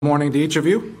Good morning to each of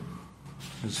you.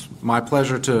 It's my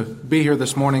pleasure to be here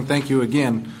this morning. Thank you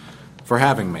again for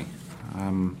having me.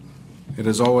 It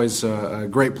is always a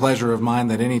great pleasure of mine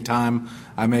that any time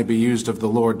I may be used of the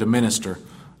Lord to minister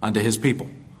unto His people.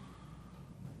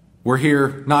 We're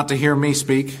here not to hear me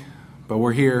speak, but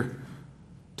we're here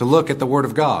to look at the Word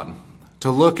of God,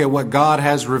 to look at what God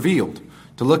has revealed,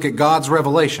 to look at God's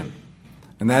revelation.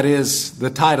 And that is the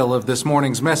title of this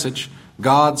morning's message,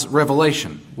 God's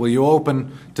Revelation. Will you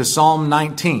open to Psalm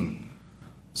 19?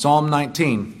 Psalm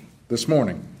 19 this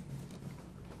morning.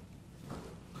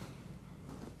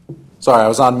 Sorry, I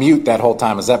was on mute that whole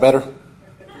time. Is that better?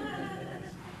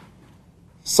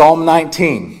 Psalm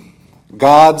 19,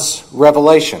 God's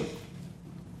Revelation.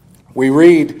 We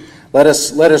read, let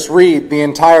us read the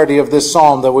entirety of this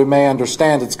psalm that we may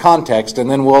understand its context, and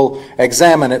then we'll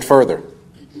examine it further.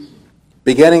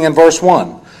 Beginning in verse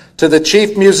 1, to the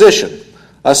chief musician,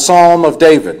 a psalm of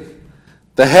David.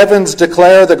 The heavens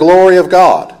declare the glory of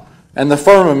God, and the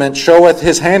firmament showeth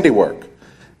his handiwork.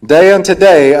 Day unto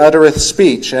day uttereth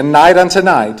speech, and night unto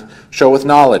night showeth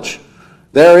knowledge.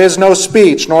 There is no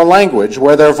speech nor language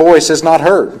where their voice is not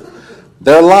heard.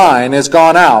 Their line is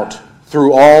gone out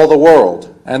through all the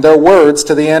world, and their words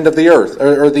to the end of the earth,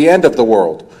 or the end of the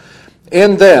world.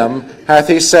 In them hath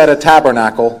he set a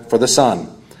tabernacle for the sun,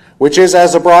 which is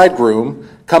as a bridegroom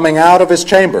coming out of his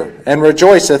chamber, and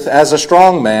rejoiceth as a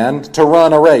strong man to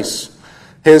run a race.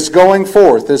 His going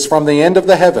forth is from the end of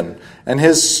the heaven, and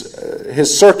his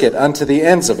circuit unto the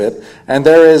ends of it, and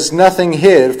there is nothing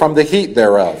hid from the heat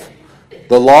thereof.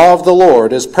 The law of the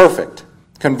Lord is perfect,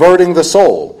 converting the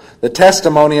soul. The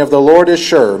testimony of the Lord is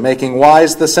sure, making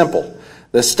wise the simple.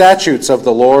 The statutes of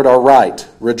the Lord are right,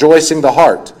 rejoicing the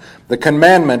heart. The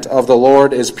commandment of the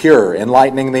Lord is pure,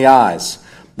 enlightening the eyes.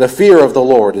 The fear of the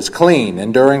Lord is clean,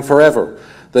 enduring forever.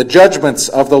 The judgments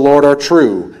of the Lord are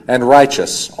true and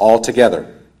righteous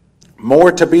altogether.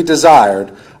 More to be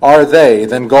desired are they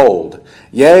than gold,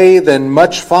 yea, than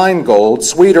much fine gold,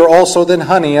 sweeter also than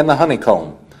honey and the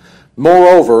honeycomb.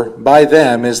 Moreover, by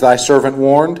them is thy servant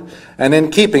warned, and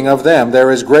in keeping of them there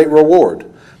is great reward.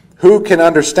 Who can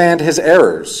understand his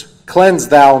errors? Cleanse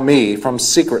thou me from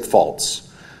secret faults.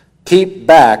 Keep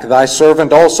back thy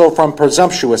servant also from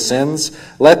presumptuous sins.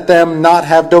 Let them not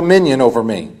have dominion over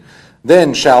me.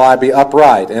 Then shall I be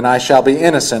upright, and I shall be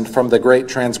innocent from the great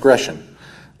transgression.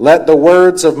 Let the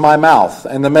words of my mouth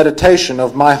and the meditation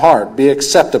of my heart be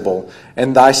acceptable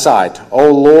in thy sight,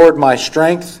 O Lord, my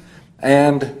strength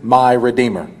and my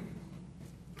Redeemer.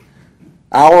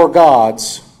 Our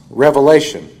God's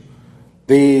revelation,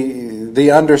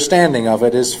 the understanding of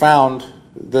it is found,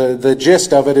 the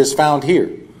gist of it is found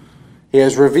here. He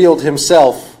has revealed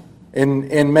himself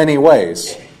in many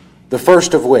ways, the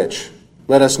first of which,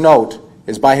 let us note,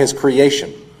 is by his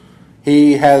creation.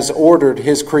 He has ordered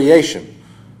his creation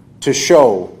to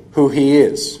show who he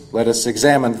is. Let us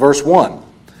examine verse 1.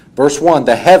 Verse 1,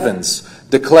 the heavens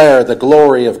declare the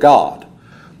glory of God,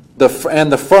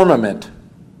 and the firmament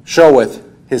showeth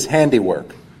his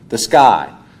handiwork, the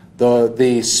sky,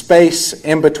 the space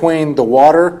in between the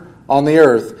water on the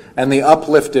earth and the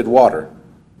uplifted water,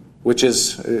 which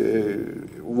is,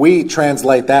 we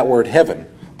translate that word heaven,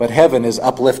 but heaven is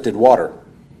uplifted water.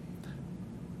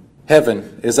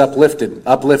 Heaven is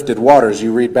uplifted waters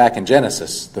you read back in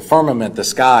Genesis. The firmament, the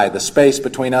sky, the space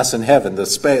between us and heaven, the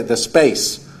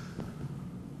space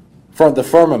from the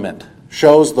firmament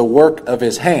shows the work of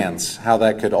his hands, how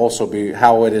that could also be,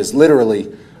 how it is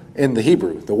literally in the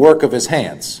Hebrew, the work of his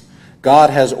hands. God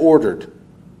has ordered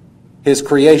his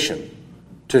creation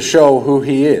to show who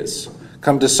he is.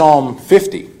 Come to Psalm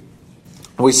 50.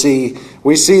 We see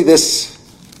this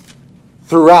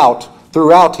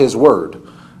throughout his word,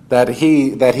 that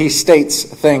he states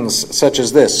things such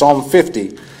as this. Psalm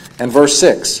 50 and verse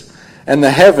 6. And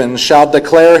the heavens shall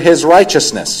declare his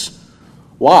righteousness.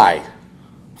 Why?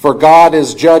 For God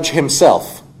is judge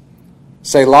himself.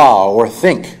 Selah, or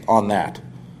think on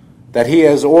that he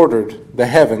has ordered the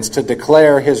heavens to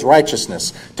declare his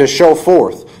righteousness, to show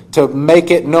forth, to make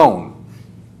it known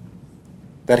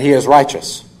that he is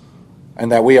righteous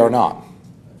and that we are not.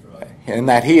 And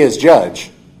that he is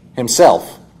judge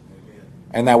himself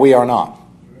and that we are not.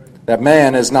 That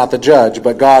man is not the judge,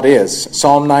 but God is.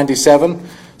 Psalm 97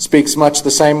 speaks much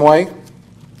the same way.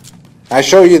 I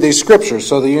show you these scriptures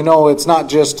so that you know it's not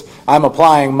just I'm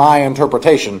applying my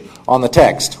interpretation on the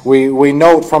text. We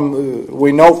note from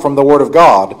the Word of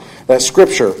God that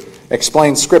Scripture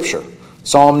explains Scripture.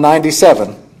 Psalm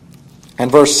 97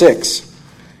 and verse 6.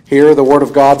 Here the Word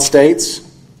of God states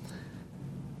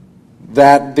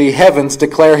that the heavens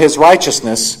declare his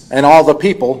righteousness and all the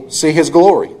people see his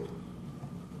glory.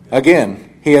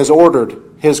 Again, he has ordered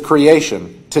his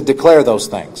creation to declare those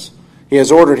things. He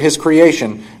has ordered his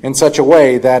creation in such a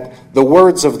way that the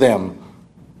words of them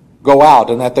go out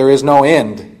and that there is no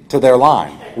end to their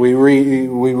line. We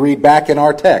read back in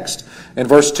our text in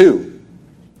verse 2,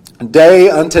 day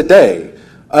unto day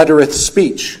uttereth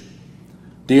speech.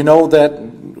 Do you know that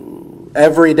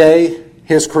every day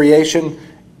his creation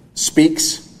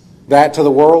speaks that to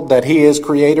the world, that he is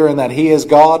creator and that he is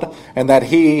God and that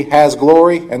he has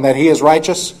glory and that he is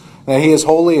righteous, that he is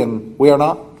holy and we are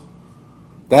not?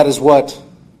 That is what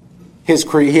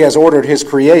he has ordered his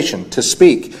creation to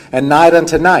speak. And night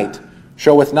unto night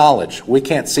showeth knowledge. We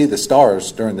can't see the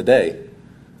stars during the day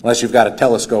unless you've got a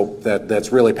telescope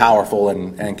that's really powerful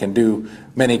and can do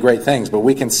many great things. But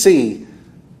we can see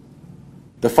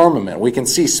the firmament. We can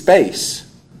see space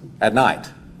at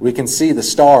night. We can see the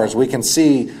stars. We can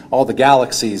see all the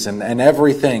galaxies and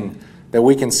everything that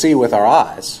we can see with our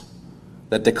eyes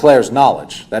that declares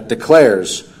knowledge, that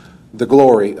declares the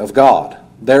glory of God.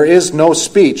 There is no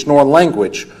speech nor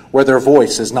language where their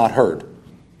voice is not heard.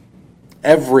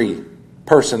 Every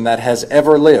person that has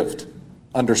ever lived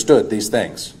understood these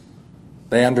things.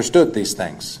 They understood these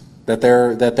things, that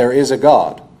there is a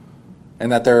God,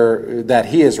 and that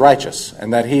he is righteous,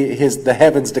 and that the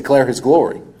heavens declare his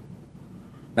glory.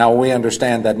 Now we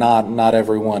understand that not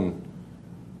everyone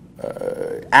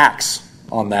acts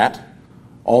on that.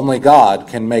 Only God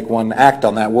can make one act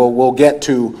on that. We'll get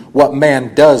to what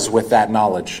man does with that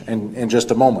knowledge in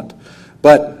just a moment.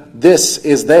 But this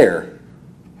is there.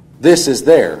 This is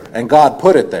there, and God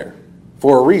put it there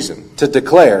for a reason, to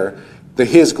declare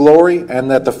his glory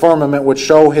and that the firmament would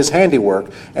show his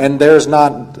handiwork. And there's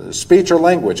not speech or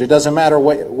language. It doesn't matter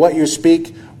what you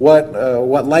speak, what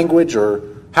language or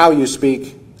how you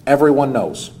speak. Everyone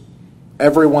knows.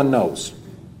 Everyone knows.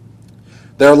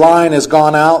 Their line has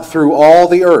gone out through all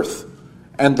the earth,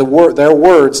 and their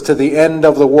words to the end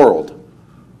of the world.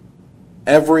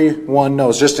 Everyone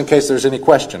knows. Just in case there's any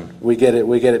question, we get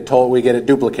it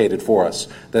duplicated for us,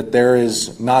 that there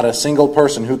is not a single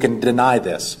person who can deny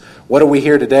this. What do we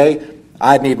hear today?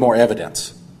 I need more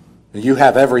evidence. You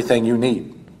have everything you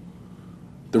need.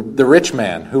 The rich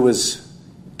man who was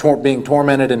being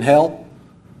tormented in hell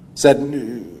said,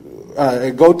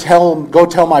 go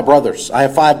tell my brothers. I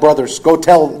have 5 brothers. Go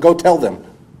tell them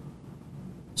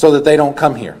so that they don't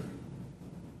come here.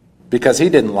 Because he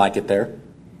didn't like it there.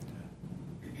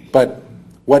 But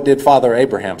what did Father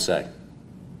Abraham say?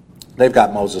 They've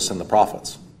got Moses and the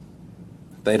prophets.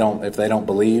 If they don't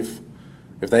believe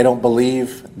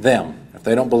them, if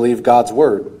they don't believe God's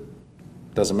word,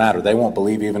 it doesn't matter. They won't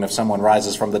believe even if someone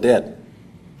rises from the dead.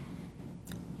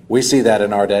 We see that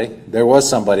in our day. There was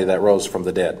somebody that rose from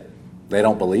the dead. They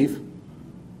don't believe.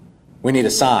 We need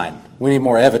a sign. We need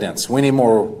more evidence. We need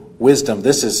more wisdom.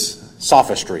 This is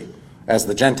sophistry, as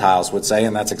the Gentiles would say,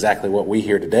 and that's exactly what we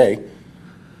hear today.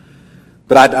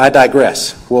 But I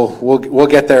digress. We'll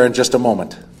get there in just a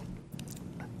moment.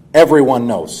 Everyone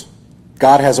knows.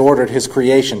 God has ordered his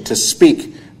creation to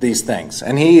speak these things,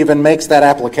 and he even makes that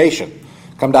application.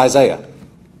 Come to Isaiah.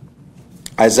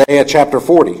 Isaiah chapter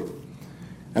 40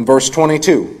 and verse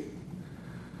 22.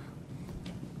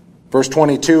 Verse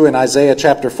 22 in Isaiah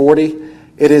chapter 40,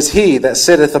 it is he that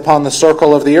sitteth upon the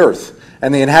circle of the earth,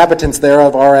 and the inhabitants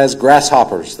thereof are as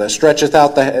grasshoppers, that stretcheth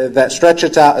out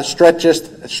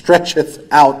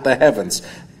the heavens.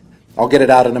 I'll get it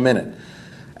out in a minute.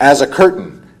 As a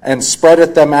curtain, and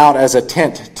spreadeth them out as a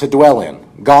tent to dwell in.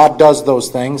 God does those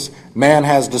things. Man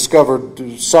has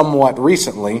discovered somewhat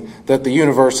recently that the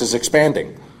universe is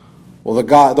expanding. Well,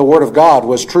 the Word of God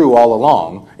was true all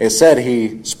along. It said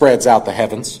he spreads out the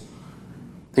heavens.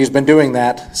 He's been doing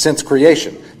that since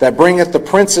creation. That bringeth the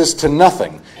princes to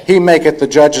nothing. He maketh the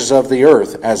judges of the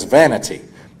earth as vanity.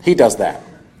 He does that.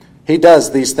 He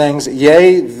does these things.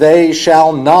 Yea, they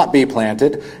shall not be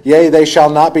planted. Yea, they shall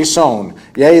not be sown.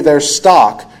 Yea, their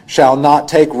stock shall not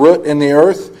take root in the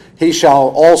earth. He shall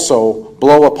also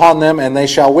blow upon them, and they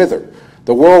shall wither.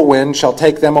 The whirlwind shall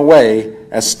take them away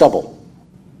as stubble.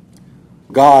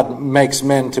 God makes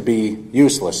men to be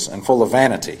useless and full of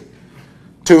vanity.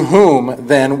 To whom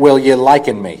then will ye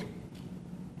liken me?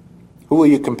 Who will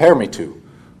you compare me to?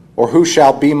 Or who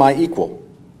shall be my equal?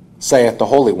 Saith the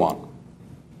Holy One.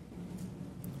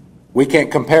 We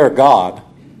can't compare God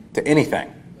to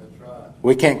anything. That's right.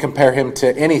 We can't compare him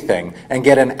to anything and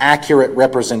get an accurate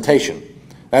representation.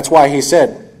 That's why he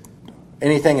said,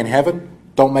 anything in heaven,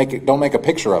 don't make a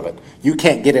picture of it. You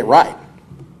can't get it right.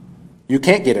 You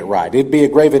can't get it right. It'd be a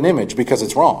graven image because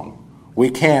it's wrong. We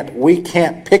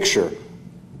can't picture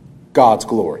God's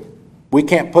glory. We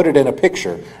can't put it in a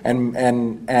picture and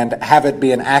have it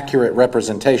be an accurate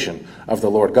representation of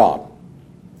the Lord God.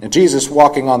 And Jesus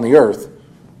walking on the earth,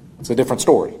 it's a different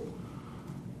story.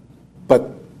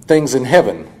 But things in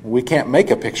heaven, we can't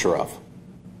make a picture of.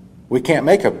 We can't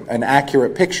make an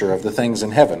accurate picture of the things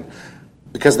in heaven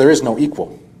because there is no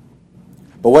equal.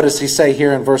 But what does he say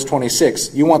here in verse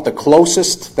 26? You want the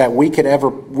closest that we could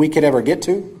ever get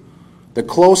to? The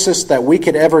closest that we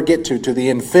could ever get to the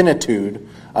infinitude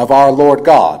of our Lord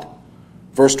God.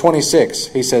 Verse 26,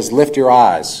 he says, lift your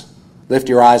eyes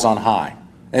on high,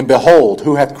 and behold,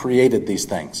 who hath created these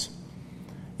things.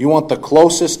 You want the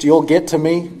closest you'll get to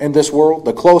me in this world?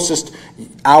 The closest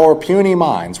our puny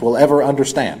minds will ever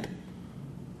understand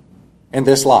in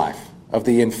this life of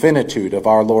the infinitude of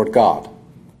our Lord God.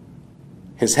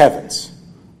 His heavens,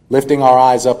 lifting our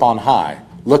eyes up on high,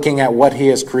 looking at what he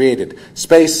has created.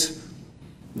 Space,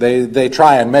 they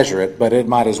try and measure it, but it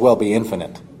might as well be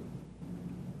infinite.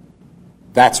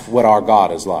 That's what our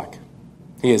God is like.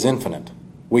 He is infinite.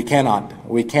 We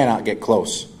cannot get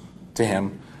close to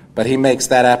him, but he makes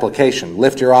that application.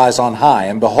 Lift your eyes on high,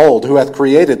 and behold, who hath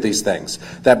created these things,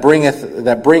 that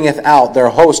bringeth out their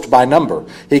host by number.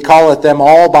 He calleth them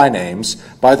all by names,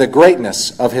 by the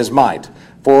greatness of his might,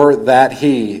 for that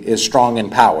he is strong in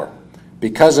power.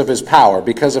 Because of his power,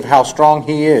 because of how strong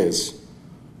he is,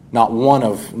 not one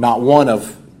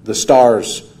of the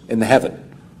stars in the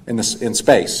heaven, in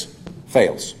space,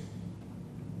 fails.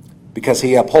 Because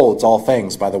he upholds all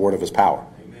things by the word of his power.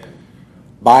 Amen.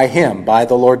 By him, by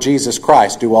the Lord Jesus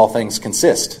Christ, do all things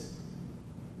consist.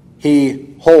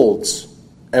 He holds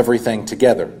everything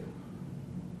together.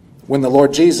 When the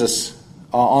Lord Jesus,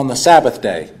 on the Sabbath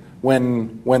day,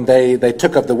 when they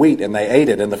took of the wheat and they ate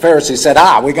it, and the Pharisees said,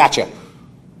 we got you.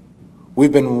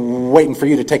 We've been waiting for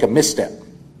you to take a misstep.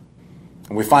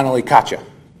 And we finally caught you.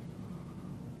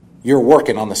 You're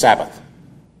working on the Sabbath.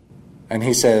 And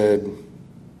he said,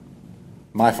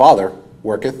 my Father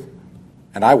worketh,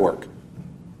 and I work.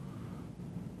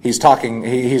 He's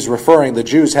referring, the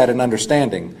Jews had an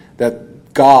understanding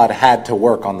that God had to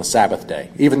work on the Sabbath day.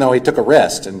 Even though he took a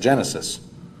rest in Genesis,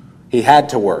 he had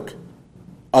to work.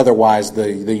 Otherwise,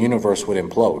 the universe would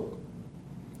implode.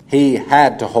 He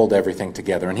had to hold everything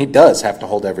together, and he does have to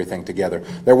hold everything together.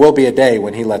 There will be a day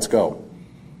when he lets go,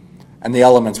 and the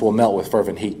elements will melt with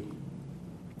fervent heat.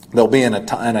 There'll be an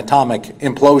atomic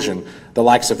implosion, the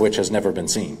likes of which has never been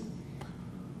seen.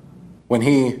 When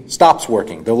he stops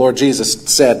working, the Lord Jesus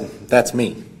said, that's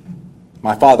me.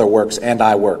 My Father works and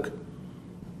I work,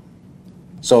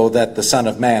 so that the Son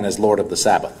of Man is Lord of the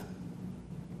Sabbath.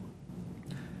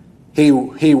 He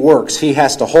works, he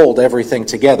has to hold everything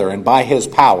together, and by his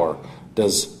power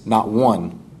does not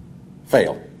one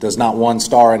fail. Does not one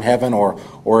star in heaven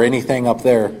or anything up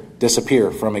there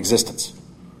disappear from existence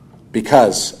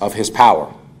because of his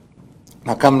power.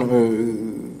 Now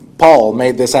Paul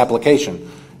made this application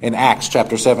in Acts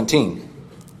chapter 17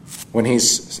 when he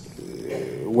is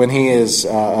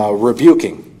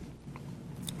rebuking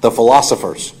the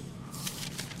philosophers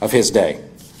of his day.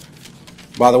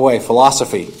 By the way,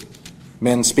 philosophy,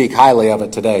 men speak highly of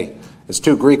it today. It's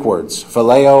two Greek words,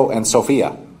 phileo and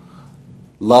sophia,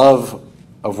 love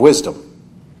of wisdom.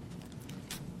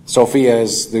 Sophia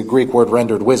is the Greek word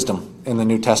rendered wisdom in the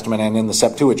New Testament and in the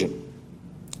Septuagint.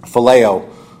 Phileo,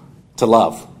 to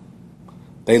love.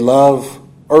 They love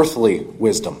earthly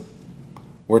wisdom.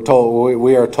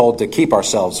 We are told to keep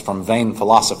ourselves from vain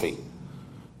philosophy.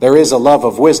 There is a love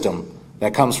of wisdom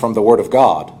that comes from the Word of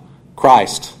God.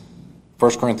 Christ,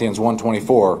 1 Corinthians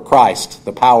 1:24, Christ,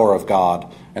 the power of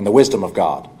God and the wisdom of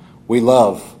God. We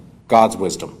love God's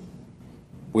wisdom.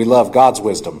 We love God's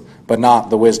wisdom, but not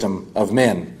the wisdom of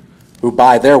men, who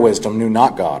by their wisdom knew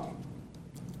not God.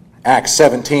 Acts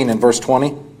 17 and verse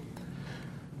 20.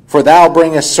 For thou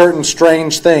bringest certain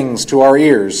strange things to our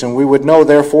ears, and we would know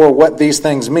therefore what these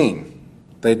things mean.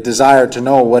 They desired to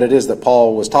know what it is that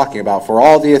Paul was talking about. For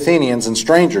all the Athenians and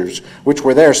strangers which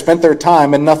were there spent their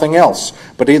time in nothing else,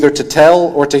 but either to tell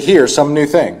or to hear some new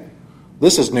thing.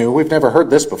 This is new. We've never heard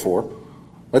this before.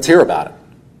 Let's hear about it.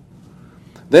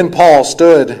 Then Paul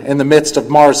stood in the midst of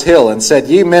Mars Hill and said,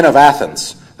 Ye men of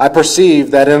Athens, I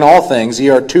perceive that in all things ye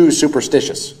are too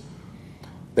superstitious.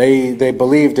 They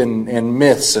believed in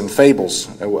myths and fables,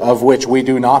 of which we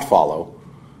do not follow.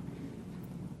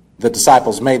 The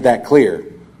disciples made that clear.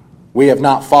 We have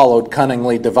not followed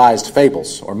cunningly devised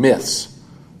fables or myths,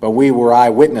 but we were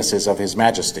eyewitnesses of his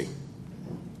majesty.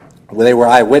 They were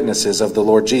eyewitnesses of the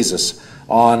Lord Jesus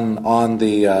on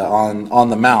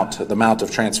the Mount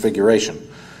of Transfiguration.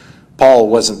 Paul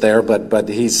wasn't there, but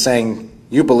he's saying,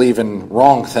 you believe in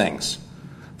wrong things.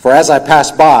 For as I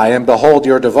passed by and behold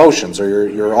your devotions, or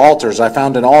your altars, I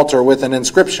found an altar with an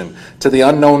inscription, to the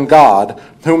unknown God,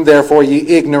 whom therefore ye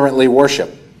ignorantly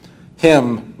worship.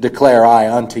 him declare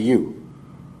I unto you.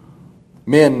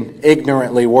 Men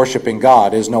ignorantly worshiping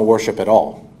God is no worship at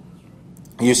all.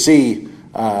 You see,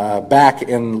 back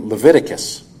in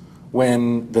Leviticus,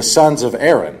 when the sons of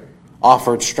Aaron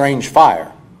offered strange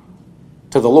fire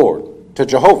to the Lord, to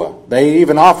Jehovah. They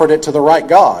even offered it to the right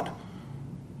God.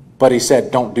 But he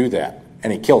said, don't do that.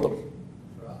 And he killed them.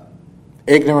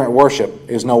 Ignorant worship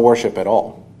is no worship at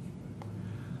all.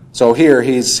 So here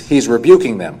he's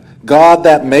rebuking them. God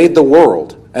that made the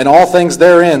world and all things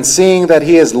therein, seeing that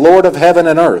he is Lord of heaven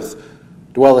and earth,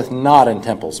 dwelleth not in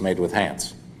temples made with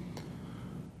hands.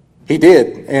 He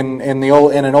did, in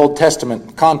an Old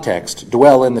Testament context,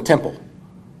 dwell in the temple.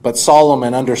 But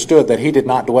Solomon understood that he did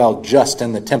not dwell just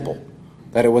in the temple,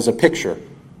 that it was a picture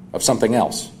of something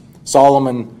else.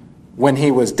 Solomon, when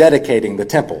he was dedicating the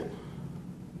temple,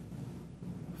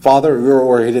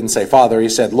 or he didn't say Father, he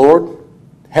said, Lord,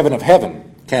 heaven of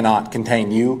heaven cannot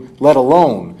contain you, let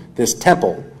alone this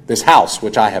temple, this house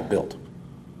which I have built.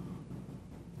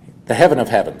 The heaven of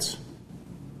heavens.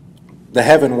 The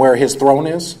heaven where his throne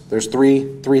is. There's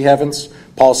three heavens.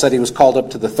 Paul said he was called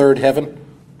up to the third heaven.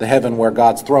 The heaven where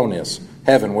God's throne is.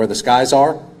 Heaven where the skies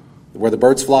are, where the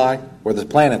birds fly, where the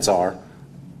planets are,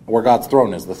 where God's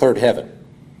throne is, the third heaven.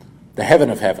 The heaven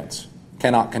of heavens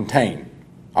cannot contain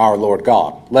our Lord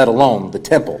God, let alone the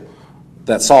temple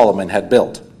that Solomon had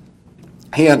built.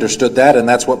 He understood that, and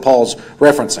that's what Paul's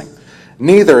referencing.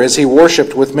 Neither is he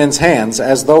worshipped with men's hands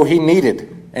as though he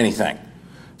needed anything,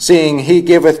 seeing he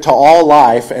giveth to all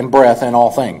life and breath and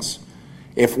all things.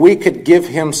 If we could give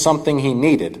him something he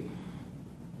needed,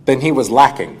 then he was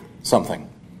lacking something.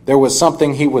 There was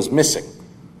something he was missing.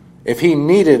 If he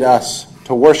needed us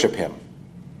to worship him,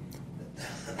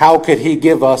 how could he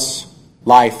give us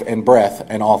life and breath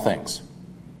and all things?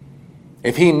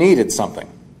 If he needed something.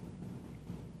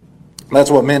 That's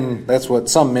what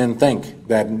some men think,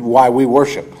 that why we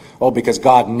worship. Oh, because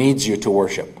God needs you to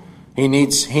worship. He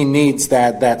needs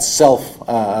that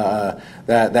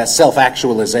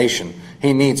self-actualization.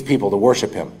 He needs people to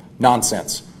worship him.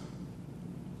 Nonsense.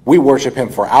 We worship him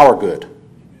for our good.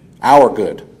 Our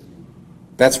good.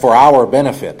 That's for our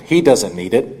benefit. He doesn't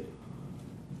need it.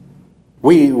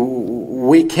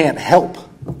 We can't help.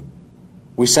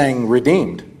 We sang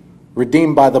redeemed.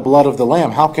 Redeemed by the blood of the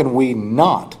Lamb. How can we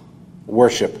not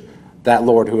worship that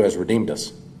Lord who has redeemed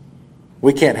us?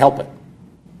 We can't help it.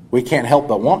 We can't help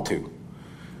but want to.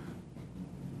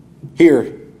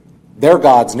 Here, their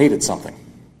gods needed something.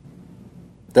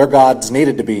 Their gods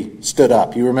needed to be stood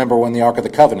up. You remember when the Ark of the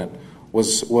Covenant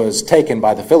was taken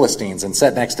by the Philistines and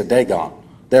set next to Dagon,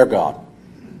 their god,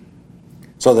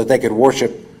 so that they could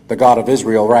worship the God of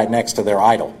Israel right next to their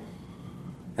idol.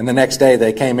 And the next day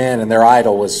they came in and their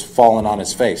idol was fallen on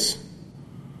his face.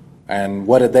 And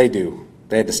what did they do?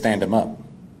 They had to stand him up.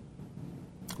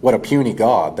 What a puny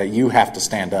God that you have to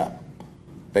stand up,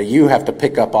 that you have to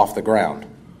pick up off the ground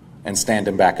and stand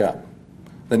him back up.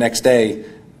 The next day,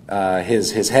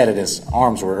 his head and his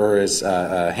arms his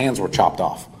hands were chopped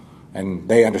off, and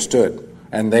they understood,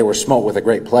 and they were smote with a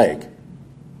great plague.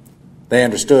 They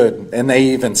understood, and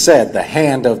they even said, the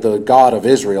hand of the God of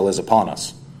Israel is upon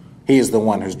us. He is the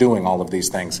one who's doing all of these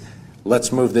things.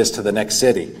 Let's move this to the next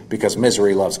city, because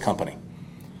misery loves company.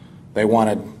 They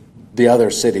wanted the other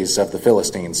cities of the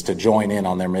Philistines to join in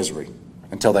on their misery,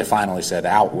 until they finally said,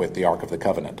 out with the Ark of the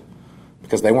Covenant,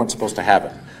 because they weren't supposed to have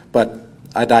it. But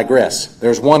I digress.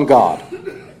 There's one God,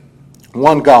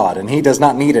 and he does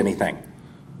not need anything.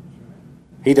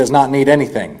 He does not need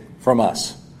anything from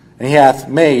us. And he hath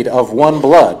made of one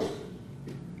blood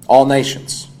all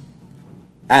nations.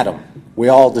 Adam, we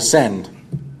all descend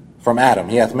from Adam.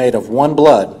 He hath made of one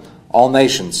blood all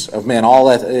nations of men. All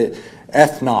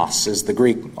ethnos is the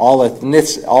Greek. All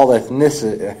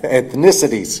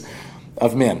ethnicities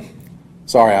of men.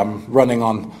 Sorry, I'm running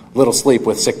on little sleep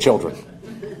with sick children.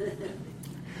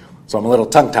 So I'm a little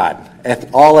tongue-tied.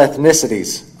 All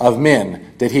ethnicities of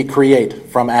men did he create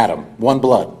from Adam, one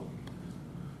blood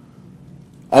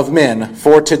of men,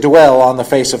 for to dwell on the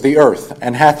face of the earth,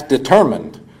 and hath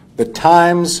determined the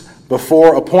times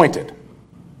before appointed.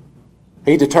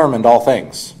 He determined all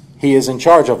things. He is in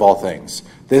charge of all things.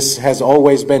 This has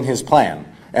always been his plan.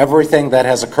 Everything that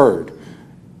has occurred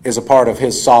is a part of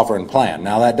his sovereign plan.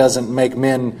 Now that doesn't make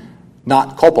men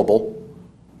not culpable,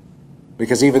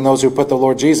 because even those who put the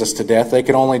Lord Jesus to death, they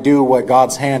can only do what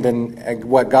God's hand and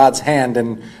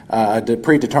the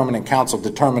predeterminate counsel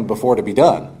determined before to be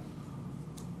done.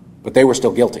 But they were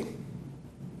still guilty.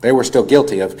 They were still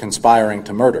guilty of conspiring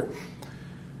to murder.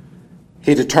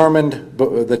 He determined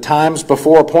the times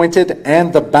before appointed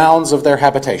and the bounds of their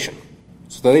habitation.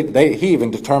 So he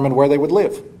even determined where they would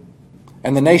live.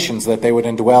 and the nations that they would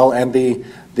indwell, and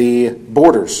the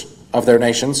borders of their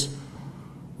nations.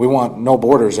 We want no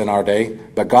borders in our day,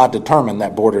 but God determined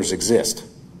that borders exist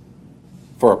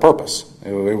for a purpose.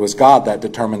 It was God that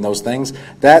determined those things,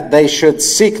 that they should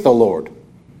seek the Lord.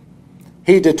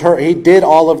 He did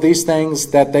all of these things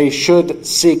that they should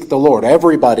seek the Lord.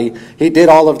 Everybody, he did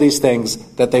all of these things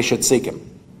that they should seek him.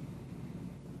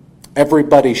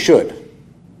 Everybody should.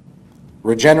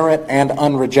 Regenerate and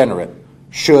unregenerate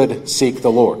should seek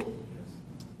the Lord.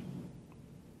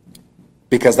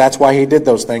 Because that's why he did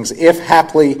those things, if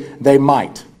haply they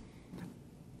might.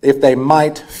 If they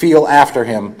might feel after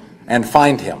him and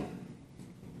find him,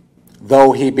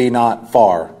 though he be not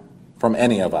far from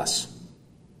any of us.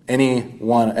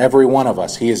 Every one of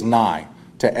us, he is nigh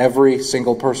to every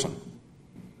single person.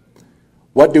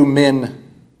 What do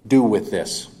men do with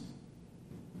this?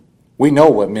 We know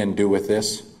what men do with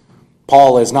this.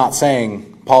 Paul is not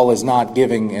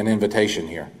giving an invitation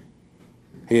here.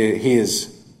 He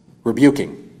is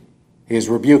rebuking. He is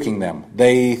rebuking them.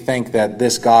 They think that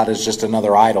this God is just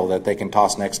another idol that they can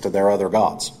toss next to their other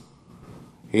gods.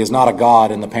 He is not a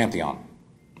God in the pantheon.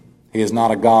 He is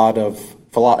not a God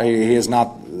he is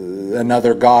not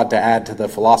another God to add to the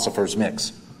philosopher's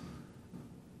mix.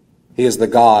 He is the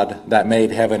God that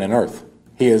made heaven and earth.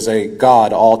 He is a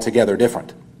God altogether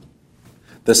different.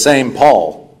 The same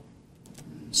Paul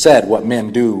said what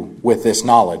men do with this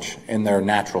knowledge in their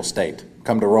natural state.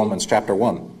 Come to Romans chapter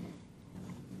 1.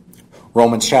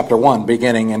 Romans chapter 1,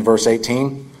 beginning in verse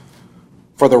 18.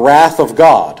 For the wrath of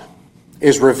God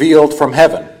is revealed from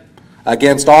heaven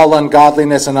against all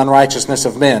ungodliness and unrighteousness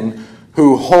of men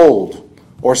who hold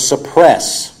or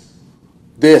suppress.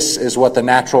 This is what the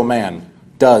natural man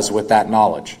does with that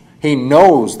knowledge. He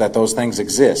knows that those things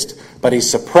exist, but he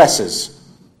suppresses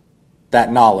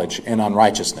that knowledge in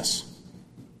unrighteousness.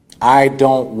 I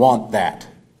don't want that.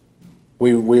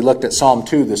 We looked at Psalm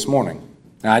 2 this morning.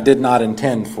 Now, I did not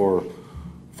intend for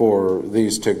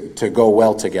these to go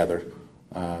well together,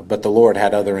 but the Lord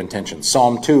had other intentions.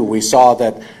 Psalm 2, we saw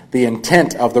that the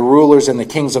intent of the rulers and the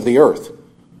kings of the earth,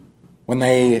 when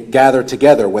they gather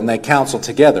together, when they counsel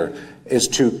together, is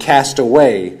to cast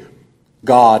away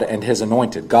God and his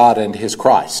anointed, God and his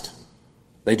Christ.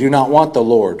 They do not want the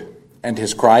Lord and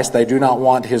his Christ. They do not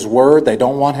want his word. They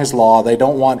don't want his law. They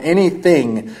don't want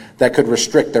anything that could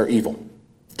restrict their evil.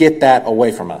 Get that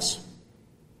away from us.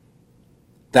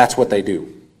 That's what they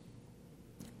do.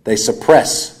 They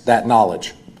suppress that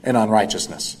knowledge in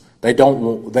unrighteousness. They don't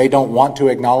want to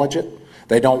acknowledge it.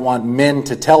 They don't want men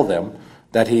to tell them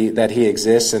that he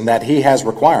exists and that he has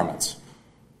requirements.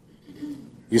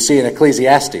 You see in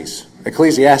Ecclesiastes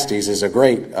is a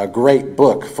great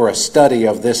book for a study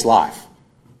of this life.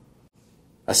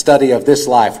 A study of this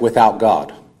life without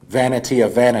God. Vanity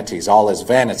of vanities, all is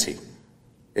vanity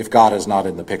if God is not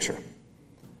in the picture.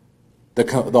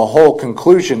 The whole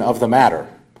conclusion of the matter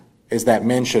is that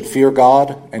men should fear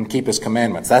God and keep his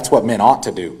commandments. That's what men ought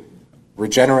to do,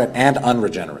 regenerate and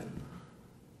unregenerate.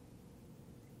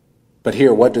 But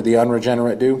here, what do the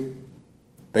unregenerate do?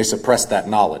 They suppress that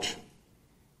knowledge.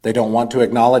 They don't want to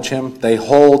acknowledge him. They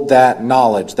hold that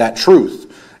knowledge, that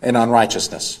truth, in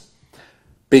unrighteousness.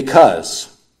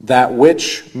 Because that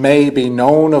which may be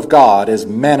known of God is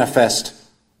manifest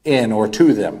in or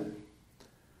to them.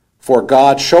 For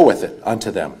God showeth it unto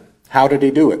them. How did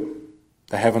he do it?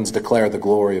 The heavens declare the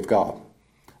glory of God.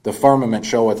 The firmament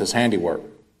showeth his handiwork.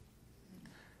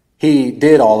 He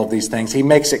did all of these things. He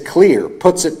makes it clear,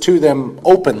 puts it to them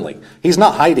openly. He's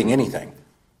not hiding anything.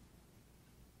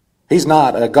 He's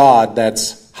not a God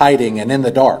that's hiding and in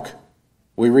the dark.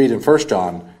 We read in 1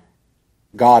 John,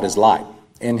 God is light.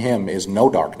 In him is no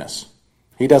darkness.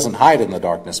 He doesn't hide in the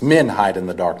darkness. Men hide in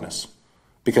the darkness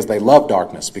because they love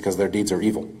darkness, because their deeds are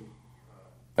evil.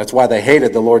 That's why they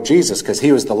hated the Lord Jesus, because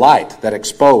he was the light that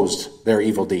exposed their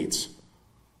evil deeds.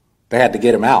 They had to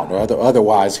get him out, or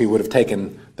otherwise he would have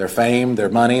taken their fame, their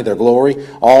money, their glory,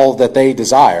 all that they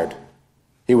desired.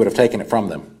 He would have taken it from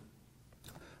them.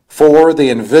 For the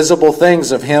invisible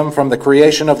things of him from the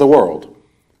creation of the world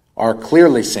are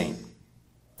clearly seen,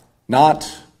 not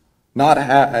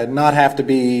have to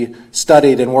be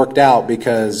studied and worked out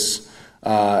because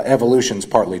evolution's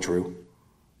partly true.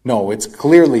 No, it's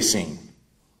clearly seen.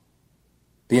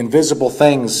 The invisible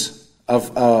things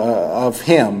of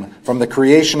him from the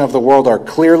creation of the world are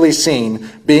clearly seen,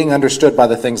 being understood by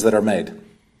the things that are made,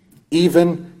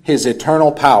 even his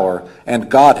eternal power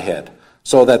and Godhead,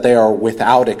 so that they are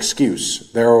without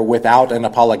excuse. They're without an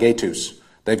apologetus.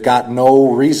 They've got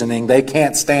no reasoning. They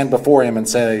can't stand before him and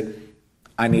say,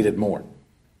 I needed more.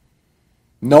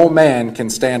 No man can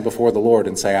stand before the Lord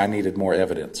and say, I needed more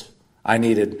evidence.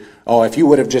 If you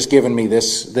would have just given me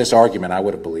this argument, I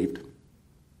would have believed.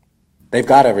 They've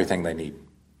got everything they need.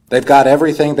 They've got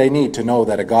everything they need to know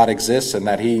that a God exists and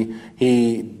that He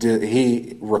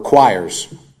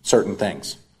requires certain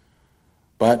things.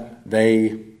 But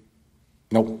they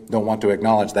don't want to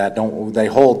acknowledge that.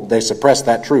 They suppress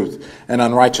that truth and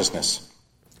unrighteousness.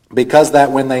 Because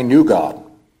that when they knew God,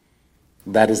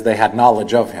 that is, they had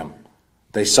knowledge of Him.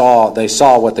 They saw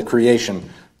what the creation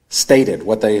stated,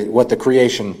 what the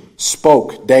creation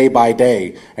spoke day by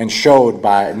day and showed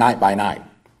by night.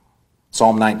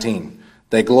 Psalm 19.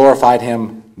 They glorified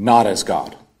Him not as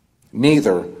God,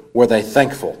 neither were they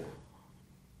thankful.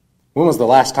 When was the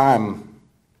last time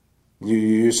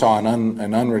you saw an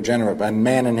unregenerate, a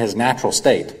man in his natural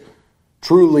state,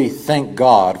 truly thank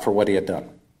God for what he had done?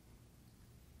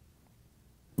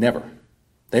 Never.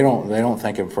 They don't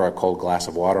thank Him for a cold glass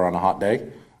of water on a hot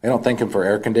day. They don't thank Him for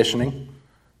air conditioning.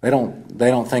 They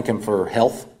don't thank Him for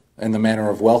health and the manner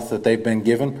of wealth that they've been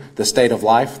given, the state of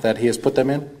life that He has put them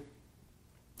in.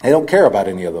 They don't care about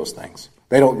any of those things.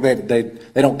 They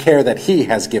don't care that He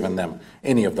has given them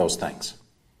any of those things.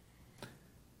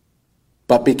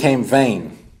 But became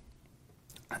vain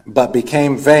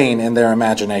in their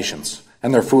imaginations,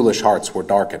 and their foolish hearts were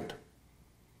darkened.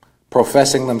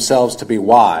 Professing themselves to be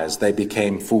wise, they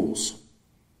became fools.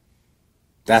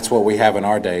 That's what we have in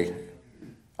our day,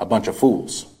 a bunch of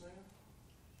fools.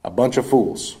 A bunch of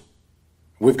fools.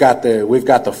 We've got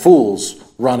the fools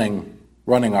running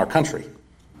our country.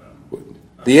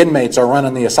 The inmates are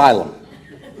running the asylum.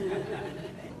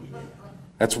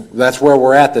 That's where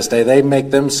we're at this day. They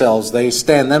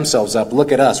stand themselves up.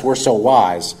 Look at us, we're so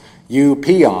wise. You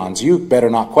peons, you better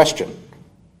not question.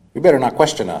 You better not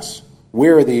question us.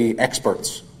 We're the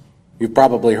experts. You've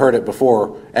probably heard it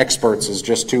before. Experts is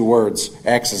just two words.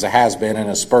 X is a has-been and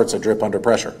a spurt's a drip under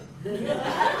pressure.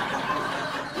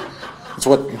 It's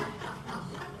what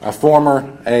a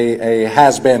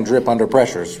has-been drip under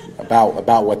pressure is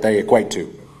about what they equate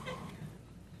to.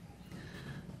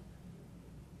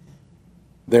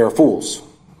 They're fools.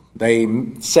 They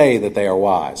say that they are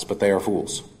wise, but they are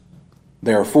fools.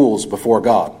 They are fools before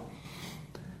God.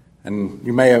 And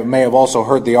you may have also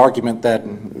heard the argument that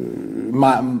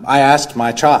I asked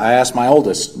my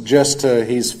oldest,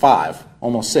 he's 5,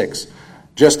 almost 6,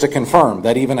 just to confirm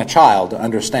that even a child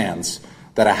understands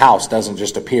that a house doesn't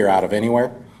just appear out of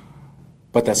anywhere,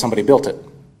 but that somebody built it.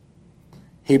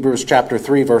 Hebrews chapter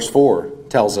 3, verse 4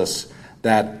 tells us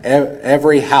that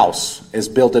every house is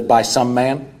builded by some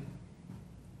man,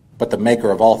 but the maker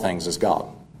of all things is God.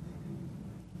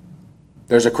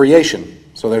 There's a creation,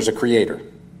 so there's a creator.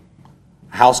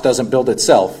 A house doesn't build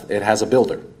itself, it has a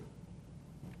builder.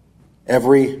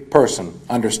 Every person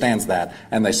understands that,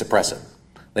 and they suppress it.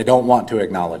 They don't want to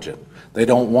acknowledge it. They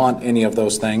don't want any of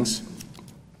those things.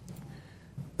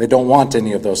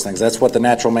 That's what the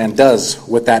natural man does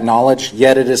with that knowledge,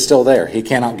 yet it is still there. He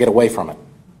cannot get away from it.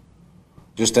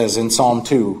 Just as in Psalm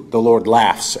 2, the Lord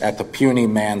laughs at the puny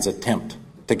man's attempt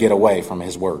to get away from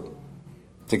His word,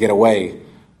 to get away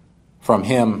from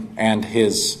Him and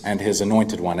His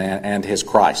anointed one and His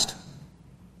Christ.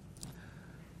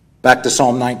 Back to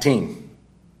Psalm 19.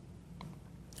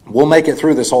 We'll make it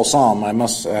through this whole psalm. I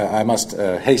must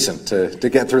hasten to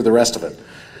get through the rest of it.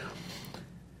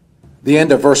 The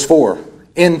end of verse 4.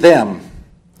 In them,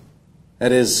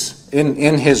 that is,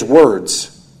 in His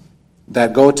words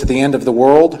that go to the end of the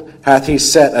world, hath He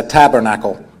set a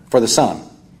tabernacle for the sun.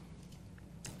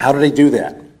 How did He do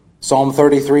that? Psalm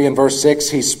 33 and verse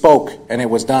 6, He spoke and it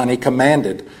was done. He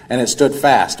commanded and it stood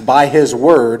fast. By His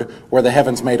word were the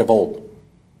heavens made of old.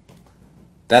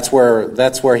 That's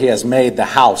where He has made the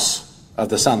house of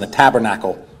the sun, the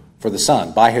tabernacle for the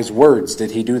sun. By His words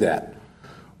did He do that.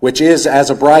 Which is as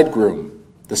a bridegroom,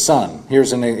 the sun.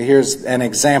 Here's an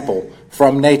example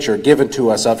from nature given to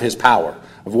us of His power,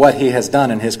 of what He has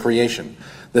done in His creation.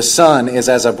 The sun is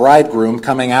as a bridegroom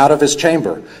coming out of his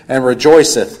chamber, and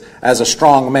rejoiceth as a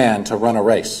strong man to run a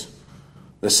race.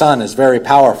 The sun is very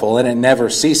powerful, and it never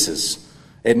ceases.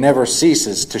 It never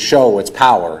ceases to show its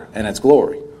power and its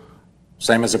glory.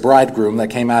 Same as a bridegroom that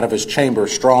came out of his chamber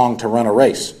strong to run a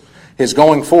race. His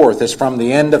going forth is from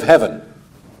the end of heaven,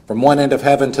 from one end of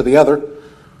heaven to the other,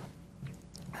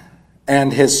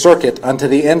 and his circuit unto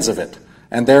the ends of it.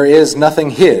 And there is nothing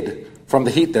hid from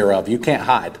the heat thereof. You can't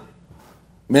hide.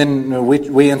 Men,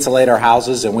 we insulate our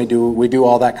houses and we do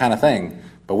all that kind of thing,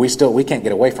 but we can't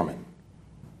get away from it.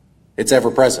 It's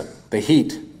ever present. The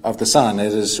heat of the sun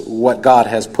is what God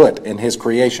has put in His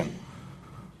creation.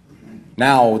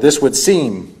 Now, this would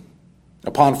seem,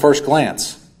 upon first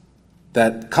glance,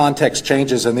 that context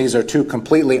changes and these are two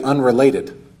completely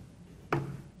unrelated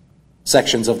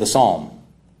sections of the psalm,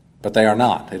 but they are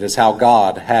not. It is how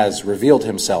God has revealed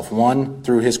himself. 1,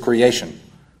 through his creation.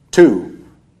 2,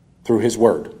 through his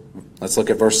word. Let's look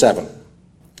at verse 7.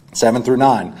 7 through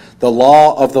 9. The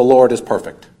law of the Lord is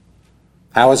perfect.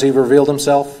 How has he revealed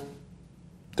himself?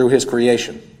 Through his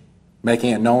creation,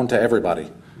 making it known to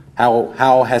everybody.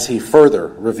 How has he further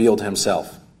revealed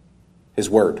himself? His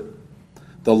word.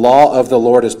 The law of the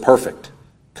Lord is perfect,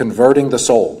 converting the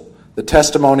soul. The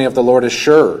testimony of the Lord is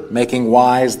sure, making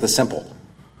wise the simple.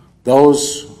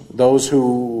 Those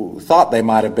who thought they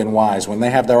might have been wise, when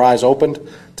they have their eyes opened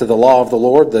to the law of the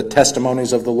Lord, the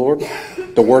testimonies of the Lord,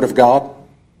 the word of God,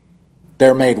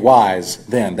 they're made wise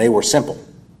then. They were simple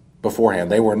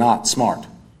beforehand. They were not smart.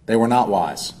 They were not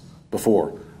wise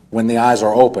before. When the eyes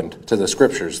are opened to the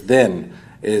scriptures, then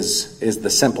is the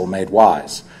simple made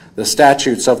wise. The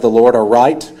statutes of the Lord are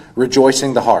right,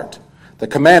 rejoicing the heart. The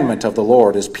commandment of the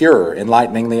Lord is pure,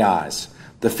 enlightening the eyes.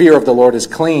 The fear of the Lord is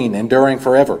clean, enduring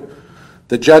forever.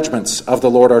 The judgments of the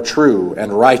Lord are true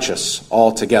and righteous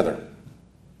altogether.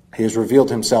 He has revealed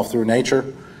himself through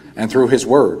nature and through his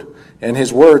word. And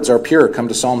his words are pure. Come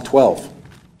to Psalm 12.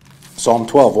 Psalm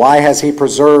 12. Why has he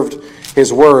preserved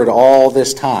his word all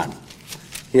this time?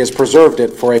 He has preserved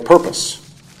it for a purpose.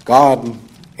 God,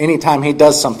 anytime he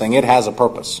does something, it has a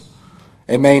purpose.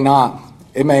 It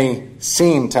may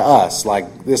seem to us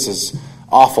like this is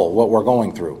awful what we're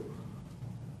going through,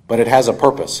 but it has a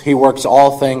purpose. He works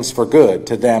all things for good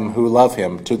to them who love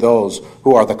him, to those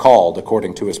who are the called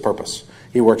according to his purpose.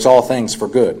 He works all things for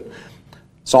good.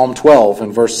 Psalm 12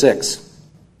 and verse 6.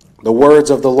 The words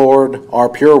of the Lord are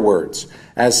pure words,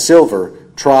 as silver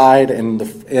tried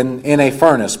in a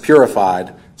furnace,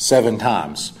 purified 7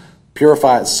 times.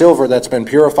 Purified silver that's been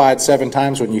purified 7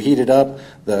 times. When you heat it up,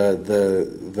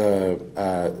 the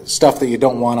stuff that you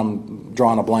don't want, I'm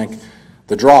drawing a blank,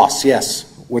 the dross,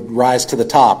 yes, would rise to the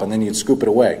top, and then you'd scoop it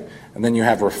away, and then you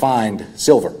have refined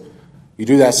silver. You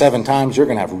do that 7 times, you're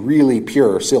going to have really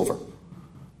pure silver.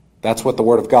 That's what the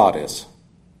word of God is.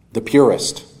 The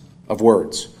purest of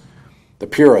words. The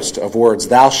purest of words.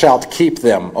 Thou shalt keep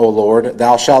them, O Lord.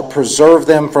 Thou shalt preserve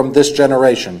them from this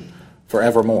generation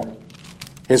forevermore.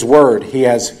 His word, he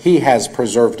has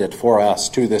preserved it for us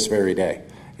to this very day.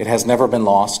 It has never been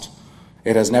lost.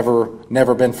 It has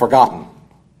never been forgotten,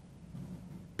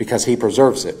 because he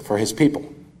preserves it for his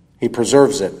people. He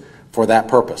preserves it for that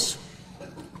purpose.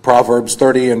 Proverbs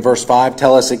 30 and verse 5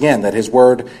 tell us again that his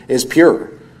word is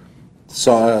pure.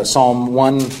 So, Psalm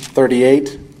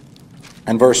 138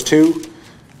 and verse 2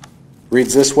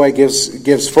 reads this way,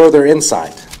 gives further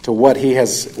insight to what he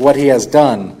has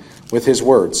done with his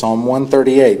word. Psalm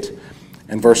 138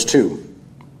 and verse 2.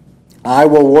 I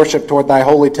will worship toward thy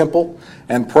holy temple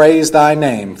and praise thy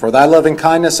name for thy loving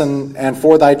kindness and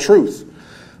for thy truth.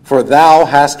 For thou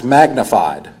hast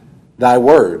magnified thy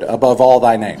word above all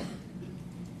thy name.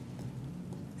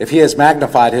 If he has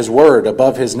magnified his word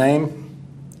above his name,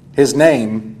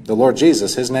 the Lord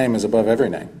Jesus, his name is above every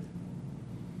name.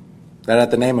 That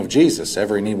at the name of Jesus,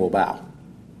 every knee will bow.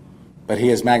 But he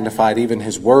has magnified even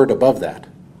his word above that.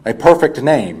 A perfect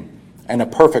name and a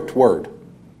perfect word.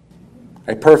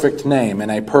 A perfect name and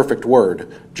a perfect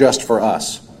word just for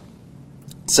us.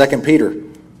 2 Peter.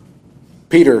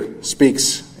 Peter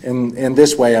speaks in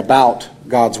this way about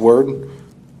God's word.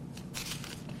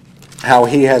 How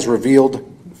he has revealed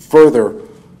further.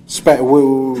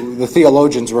 The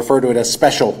theologians refer to it as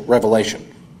special revelation.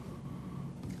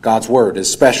 God's word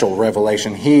is special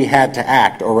revelation. He had to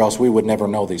act, or else we would never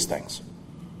know these things.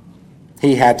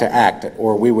 He had to act,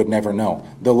 or we would never know.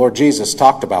 The Lord Jesus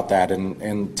talked about that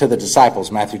to the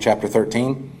disciples, Matthew chapter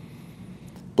 13.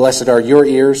 Blessed are your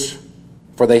ears,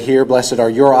 for they hear. Blessed are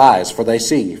your eyes, for they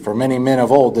see. For many men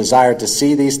of old desired to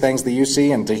see these things that you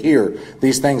see, and to hear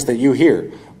these things that you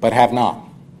hear, but have not.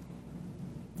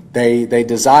 They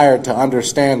desired to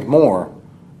understand more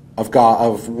of God,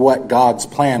 of what God's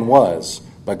plan was,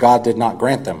 but God did not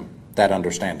grant them that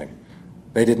understanding.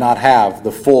 They did not have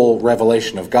the full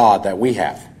revelation of God that we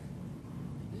have.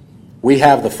 We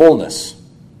have the fullness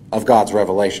of God's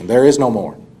revelation. There is no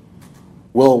more.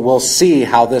 We'll see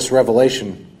how this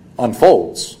revelation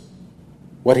unfolds,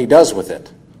 what he does with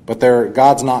it. But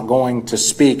God's not going to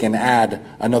speak and add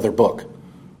another book.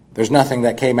 There's nothing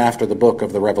that came after the book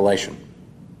of the Revelation.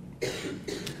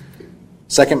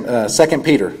 2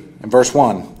 Peter, in verse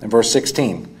 1 and verse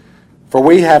 16. For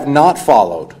we have not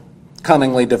followed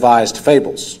cunningly devised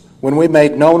fables, when we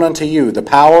made known unto you the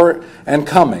power and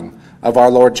coming of our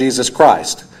Lord Jesus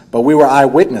Christ, but we were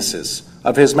eyewitnesses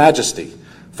of his majesty.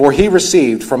 For he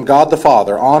received from God the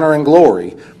Father honor and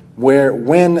glory,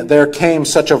 when there came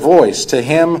such a voice to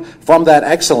him from that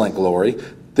excellent glory,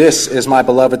 This is my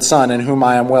beloved Son, in whom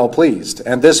I am well pleased.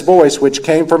 And this voice which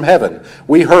came from heaven,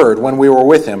 we heard when we were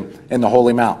with him in the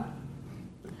holy mount.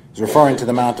 He's referring to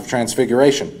the Mount of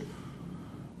Transfiguration.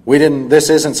 This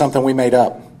isn't something we made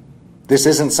up. This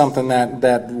isn't something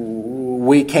that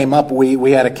we came up,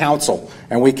 we had a council,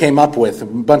 and we came up with a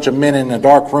bunch of men in a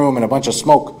dark room and a bunch of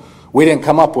smoke. We didn't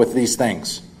come up with these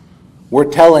things. We're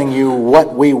telling you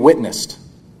what we witnessed.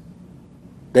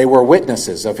 They were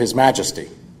witnesses of his majesty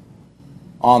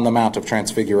on the Mount of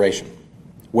Transfiguration,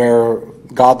 where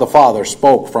God the Father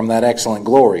spoke from that excellent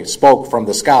glory, spoke from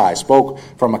the sky, spoke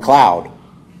from a cloud.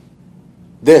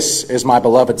 This is my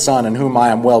beloved Son, in whom I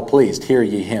am well pleased. Hear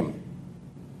ye him.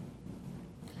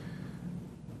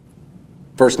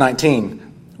 Verse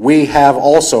 19, we have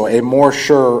also a more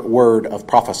sure word of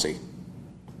prophecy.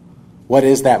 What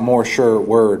is that more sure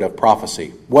word of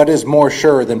prophecy? What is more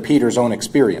sure than Peter's own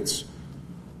experience?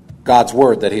 God's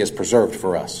word that he has preserved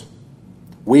for us.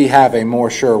 We have a more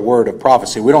sure word of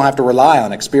prophecy. We don't have to rely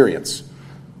on experience.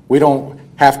 We don't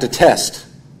have to test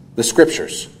the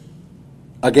Scriptures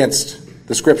against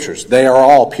the Scriptures. They are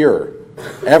all pure.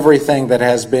 Everything that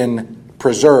has been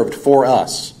preserved for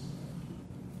us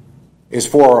is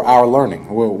for our learning.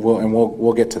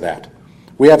 We'll get to that.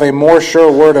 We have a more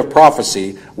sure word of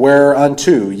prophecy,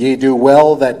 whereunto ye do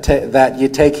well that ye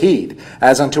take heed,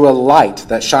 as unto a light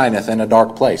that shineth in a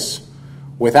dark place.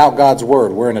 Without God's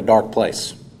word, we're in a dark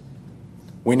place.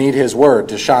 We need his word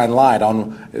to shine light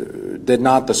on. Did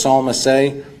not the psalmist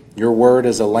say, your word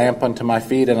is a lamp unto my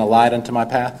feet and a light unto my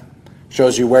path?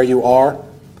 Shows you where you are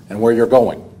and where you're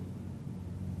going,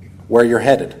 where you're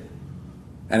headed.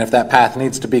 And if that path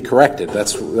needs to be corrected,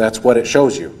 that's what it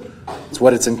shows you. It's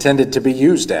what it's intended to be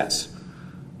used as.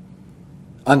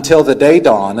 Until the day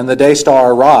dawn and the day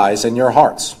star arise in your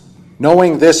hearts,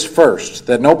 knowing this first,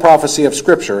 that no prophecy of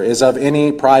Scripture is of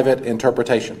any private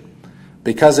interpretation.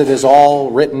 Because it is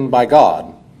all written by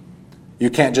God, you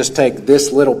can't just take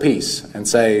this little piece and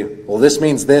say, well, this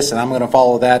means this, and I'm going to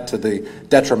follow that to the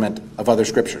detriment of other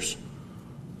Scriptures.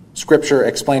 Scripture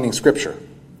explaining Scripture.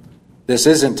 This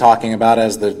isn't talking about,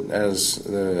 as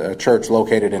the church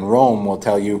located in Rome will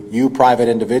tell you, you private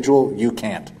individual, you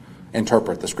can't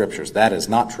interpret the Scriptures. That is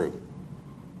not true.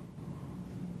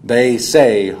 They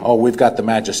say, oh, we've got the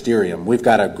magisterium. We've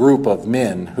got a group of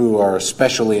men who are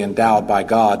specially endowed by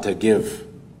God to give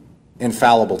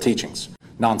infallible teachings.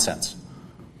 Nonsense.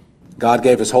 God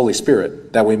gave his Holy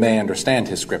Spirit that we may understand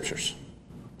his Scriptures.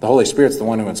 The Holy Spirit's the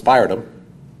one who inspired them.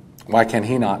 Why can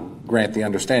he not grant the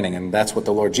understanding? And that's what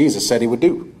the Lord Jesus said he would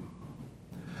do.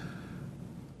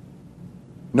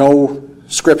 No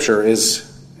Scripture is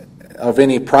of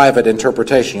any private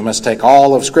interpretation. You must take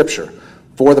all of Scripture.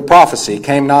 For the prophecy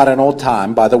came not in old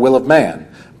time by the will of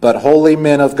man, but holy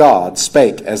men of God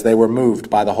spake as they were moved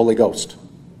by the Holy Ghost.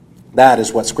 That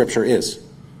is what Scripture is.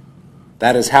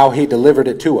 That is how he delivered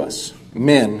it to us.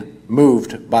 Men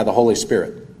moved by the Holy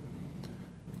Spirit.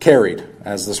 Carried,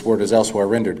 as this word is elsewhere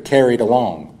rendered, carried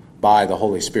along by the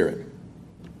Holy Spirit.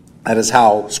 That is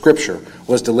how Scripture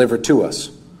was delivered to us.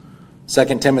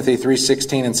 2 Timothy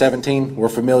 3:16 and 17, we're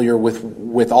familiar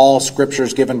with all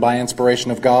Scriptures given by inspiration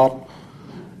of God.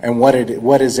 And what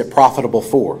is it profitable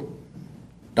for?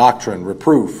 Doctrine,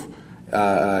 reproof,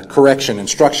 correction,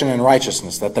 instruction in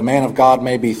righteousness, that the man of God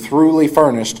may be thoroughly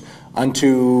furnished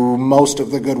unto most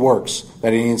of the good works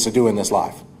that he needs to do in this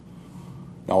life.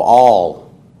 No,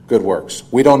 all good works.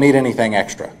 We don't need anything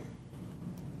extra.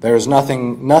 There is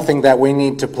nothing that we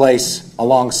need to place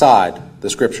alongside the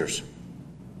Scriptures.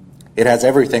 It has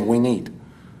everything we need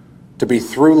to be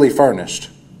thoroughly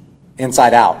furnished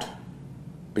inside out,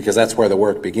 because that's where the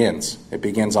work begins. It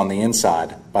begins on the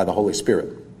inside by the Holy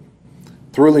Spirit.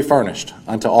 Thoroughly furnished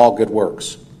unto all good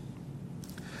works.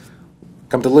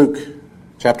 Come to Luke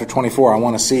chapter 24. I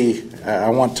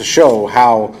want to show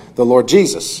how the Lord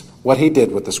Jesus, what he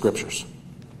did with the Scriptures.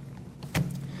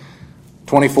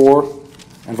 24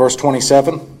 and verse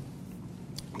 27.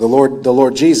 The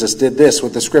Lord Jesus did this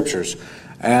with the Scriptures.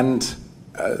 And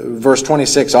verse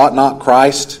 26, ought not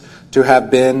Christ to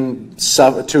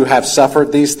have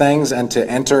suffered these things and to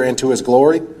enter into his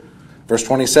glory? Verse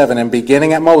 27, and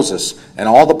beginning at Moses and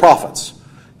all the prophets,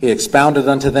 he expounded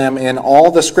unto them in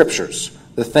all the Scriptures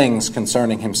the things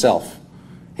concerning himself.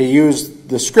 He used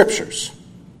the Scriptures.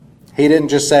 He didn't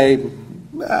just say,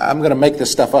 I'm going to make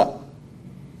this stuff up.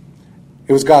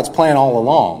 It was God's plan all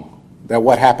along that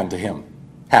what happened to him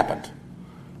happened.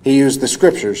 He used the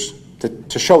Scriptures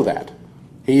to show that.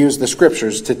 He used the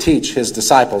Scriptures to teach his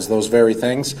disciples those very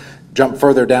things. Jump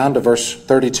further down to verse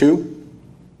 32.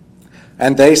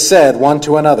 And they said one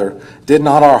to another, Did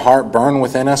not our heart burn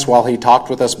within us while he talked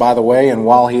with us by the way and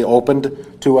while he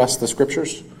opened to us the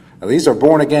Scriptures? Now, these are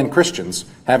born-again Christians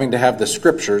having to have the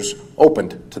Scriptures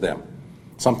opened to them.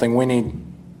 Something we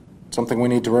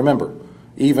need to remember.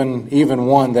 Even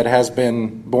one that has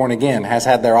been born again has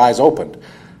had their eyes opened,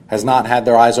 has not had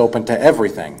their eyes opened to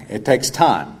everything. It takes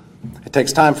time. It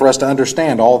takes time for us to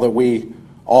understand all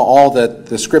that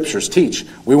the Scriptures teach.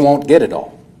 We won't get it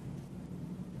all.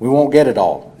 We won't get it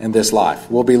all in this life.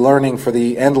 We'll be learning for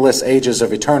the endless ages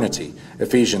of eternity,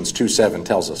 Ephesians 2:7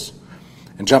 tells us.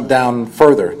 And jump down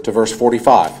further to verse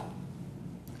 45.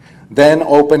 Then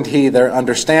opened he their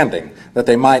understanding, that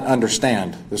they might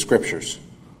understand the Scriptures.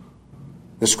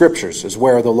 The Scriptures is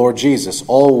where the Lord Jesus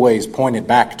always pointed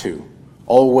back to.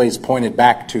 Always pointed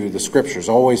back to the Scriptures.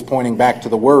 Always pointing back to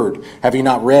the Word. Have you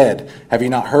not read? Have you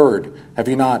not heard? Have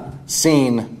you not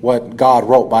seen what God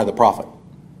wrote by the prophet?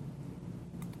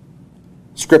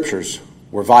 Scriptures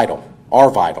were vital,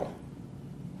 are vital.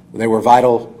 They were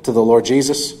vital to the Lord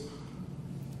Jesus,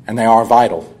 and they are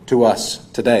vital to us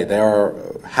today. They are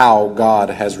how God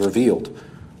has revealed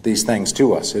these things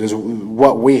to us. It is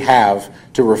what we have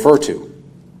to refer to.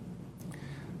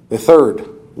 The third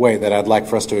way that I'd like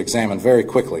for us to examine very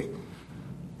quickly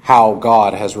how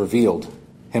God has revealed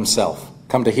himself.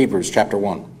 Come to Hebrews chapter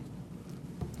 1.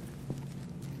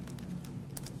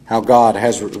 How God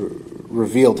has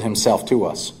revealed himself to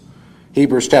us.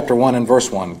 Hebrews chapter 1 and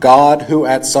verse 1. God, who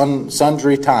at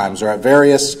sundry times, or at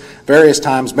various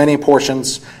times, many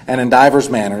portions, and in divers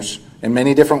manners, in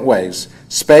many different ways,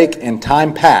 spake in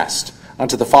time past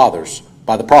unto the fathers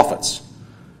by the prophets.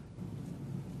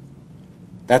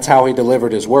 That's how he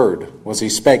delivered his word, was he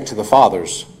spake to the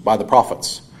fathers by the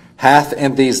prophets. Hath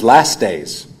in these last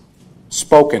days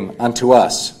spoken unto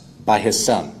us by his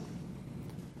Son.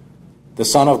 The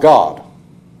Son of God,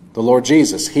 the Lord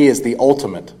Jesus, he is the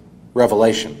ultimate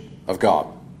revelation of God.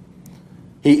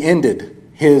 He ended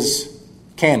his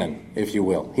canon, if you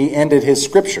will. He ended his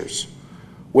Scriptures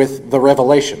with the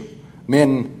revelation.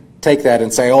 Men take that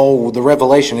and say, oh, the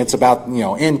revelation, it's about,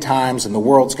 end times and the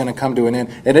world's going to come to an end.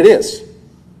 And it is.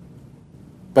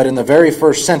 But in the very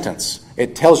first sentence,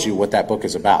 it tells you what that book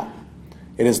is about.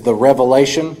 It is the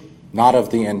revelation, not of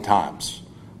the end times,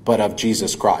 but of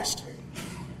Jesus Christ,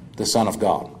 the Son of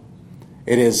God.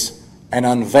 It is an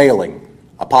unveiling.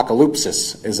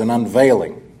 Apocalypsis is an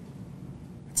unveiling.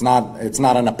 It's not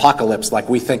an apocalypse like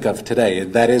we think of today.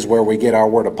 That is where we get our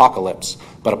word apocalypse.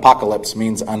 But apocalypse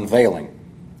means unveiling.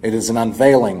 It is an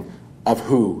unveiling of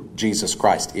who Jesus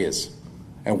Christ is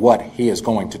and what he is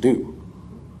going to do.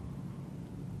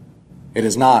 It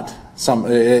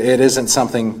isn't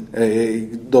something,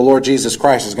 the Lord Jesus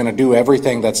Christ is going to do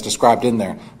everything that's described in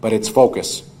there, but its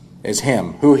focus is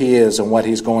him, who he is and what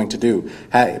he's going to do.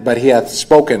 But he hath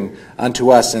spoken unto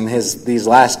us in these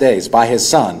last days by his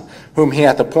Son, whom he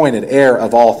hath appointed heir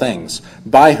of all things,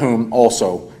 by whom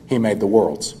also he made the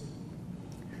worlds.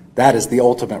 That is the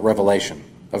ultimate revelation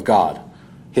of God,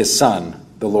 his Son,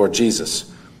 the Lord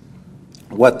Jesus.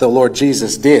 What the Lord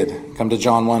Jesus did, come to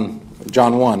John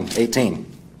 1:18.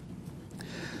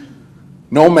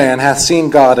 No man hath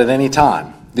seen God at any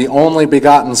time. The only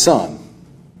begotten Son,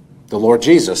 the Lord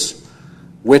Jesus,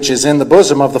 which is in the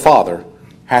bosom of the Father,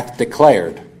 hath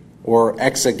declared, or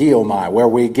exegeomai, where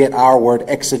we get our word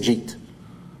exegete,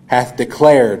 hath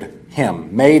declared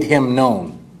him, made him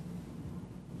known.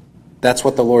 That's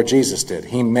what the Lord Jesus did.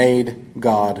 He made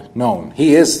God known.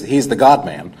 He's the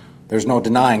God-man. There's no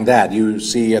denying that. You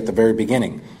see at the very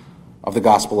beginning of the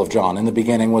Gospel of John. In the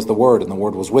beginning was the Word, and the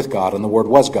Word was with God, and the Word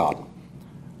was God.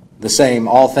 The same,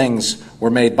 all things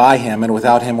were made by him, and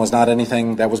without him was not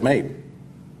anything that was made.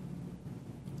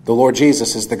 The Lord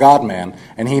Jesus is the God-man,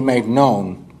 and he made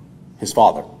known his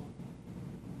Father.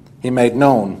 He made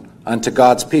known unto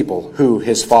God's people who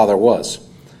his Father was.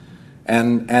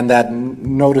 And that,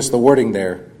 notice the wording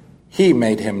there, he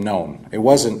made him known. It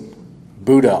wasn't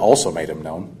Buddha also made him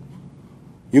known.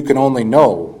 You can only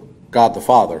know God the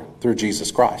Father through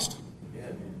Jesus Christ.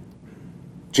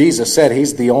 Jesus said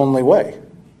he's the only way.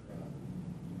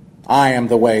 I am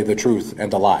the way, the truth,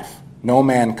 and the life. No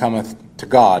man cometh to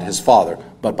God, his Father,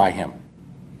 but by him.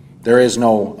 There is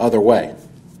no other way.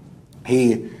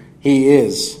 He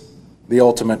is the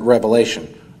ultimate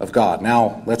revelation of God.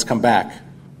 Now, let's come back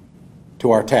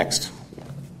to our text,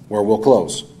 where we'll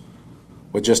close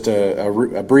with just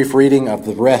a brief reading of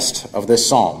the rest of this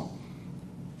psalm.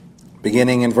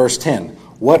 Beginning in verse 10.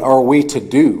 What are we to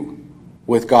do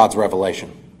with God's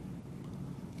revelation?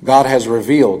 God has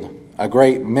revealed a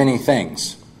great many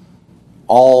things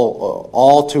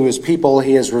all to his people.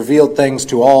 He has revealed things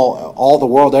to all the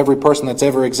world, every person that's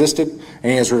ever existed,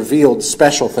 and he has revealed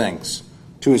special things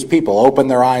to his people, open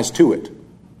their eyes to it.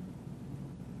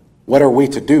 What are we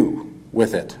to do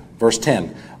with it? Verse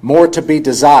 10, more to be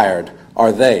desired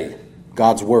are they,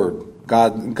 God's word,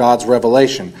 God's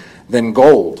revelation, than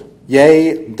gold,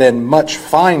 yea, than much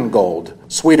fine gold,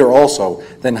 sweeter also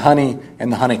than honey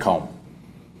and the honeycomb.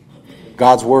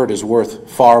 God's word is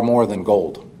worth far more than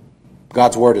gold.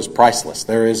 God's word is priceless.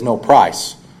 There is no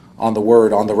price on the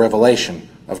word, on the revelation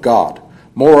of God.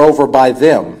 Moreover, by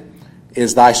them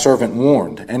is thy servant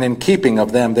warned, and in keeping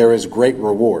of them there is great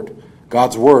reward.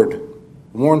 God's word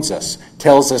warns us,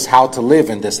 tells us how to live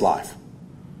in this life.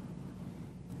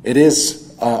 It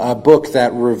is a book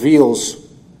that reveals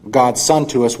God's Son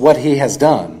to us, what he has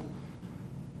done.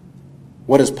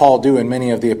 What does Paul do in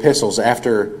many of the epistles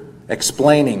after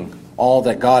explaining all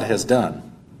that God has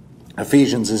done?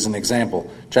 Ephesians is an example.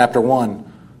 Chapter 1,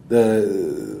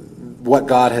 what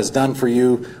God has done for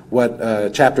you.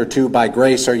 Chapter 2, by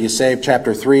grace are you saved.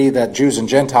 Chapter 3, that Jews and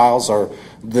Gentiles are,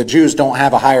 the Jews don't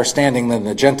have a higher standing than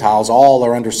the Gentiles. All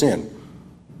are under sin.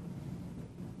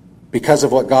 Because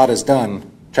of what God has done,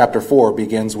 chapter 4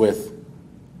 begins with,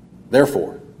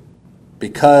 therefore,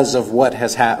 because of what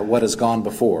has gone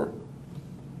before,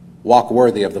 walk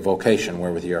worthy of the vocation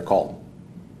wherewith ye are called.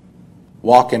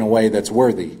 Walk in a way that's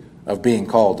worthy of being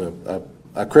called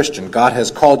a Christian. God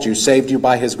has called you, saved you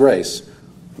by his grace.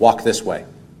 Walk this way.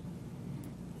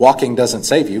 Walking doesn't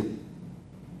save you,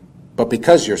 but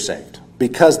because you're saved,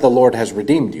 because the Lord has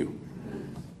redeemed you,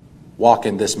 walk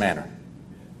in this manner.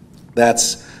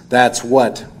 That's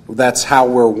how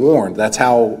we're warned. That's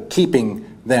how keeping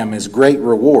them is great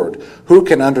reward. Who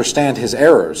can understand his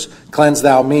errors? Cleanse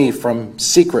thou me from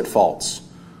secret faults.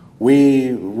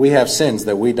 We have sins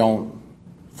that we don't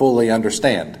fully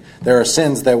understand. There are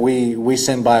sins that we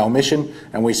sin by omission,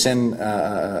 and we sin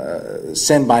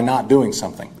by not doing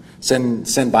something.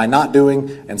 Sin by not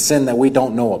doing, and sin that we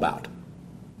don't know about.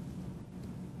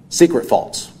 Secret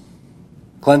faults.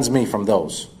 Cleanse me from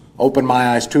those. Open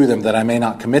my eyes to them that I may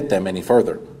not commit them any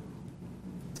further.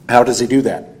 How does he do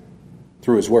that?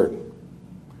 Through his word.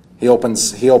 He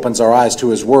opens our eyes to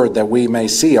his word that we may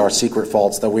see our secret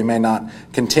faults, that we may not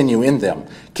continue in them.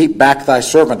 Keep back thy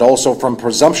servant also from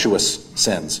presumptuous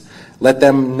sins. Let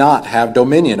them not have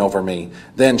dominion over me.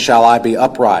 Then shall I be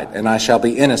upright, and I shall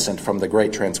be innocent from the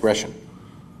great transgression.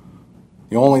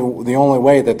 The only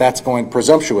way that's going,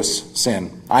 presumptuous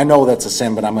sin. I know that's a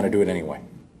sin, but I'm going to do it anyway.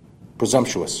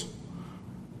 Presumptuous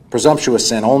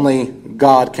sin. Only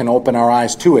God can open our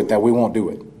eyes to it that we won't do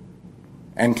it,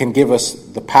 and can give us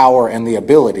the power and the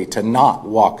ability to not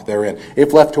walk therein.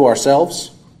 If left to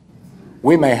ourselves,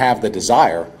 we may have the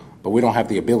desire, but we don't have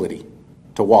the ability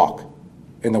to walk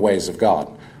in the ways of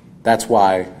God. That's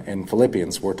why in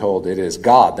Philippians we're told it is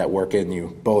God that work in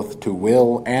you both to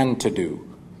will and to do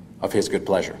of his good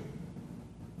pleasure.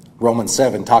 Romans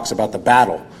 7 talks about the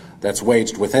battle that's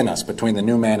waged within us between the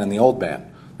new man and the old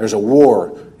man. There's a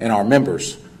war in our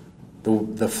members.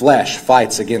 The flesh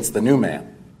fights against the new man.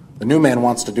 The new man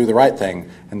wants to do the right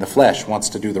thing, and the flesh wants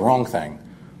to do the wrong thing.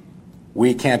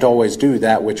 We can't always do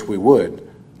that which we would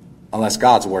unless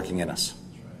God's working in us.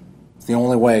 It's the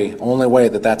only way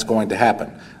that's going to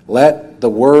happen. Let the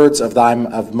words of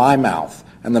my mouth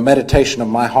and the meditation of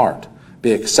my heart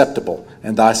be acceptable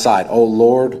in thy sight, O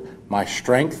Lord, my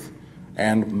strength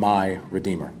and my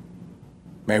Redeemer.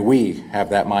 May we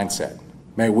have that mindset.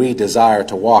 May we desire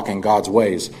to walk in God's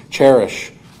ways,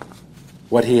 cherish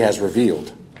what he has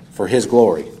revealed for his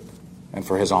glory and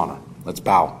for his honor. Let's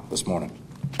bow this morning.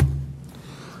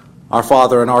 Our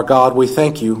Father and our God, we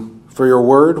thank you for your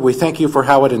word. We thank you for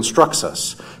how it instructs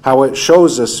us, how it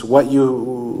shows us what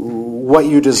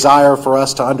you desire for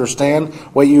us to understand,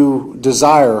 what you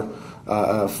desire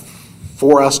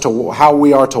for us to, how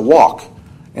we are to walk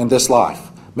in this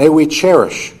life. May we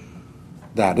cherish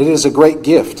that. It is a great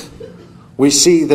gift. We see that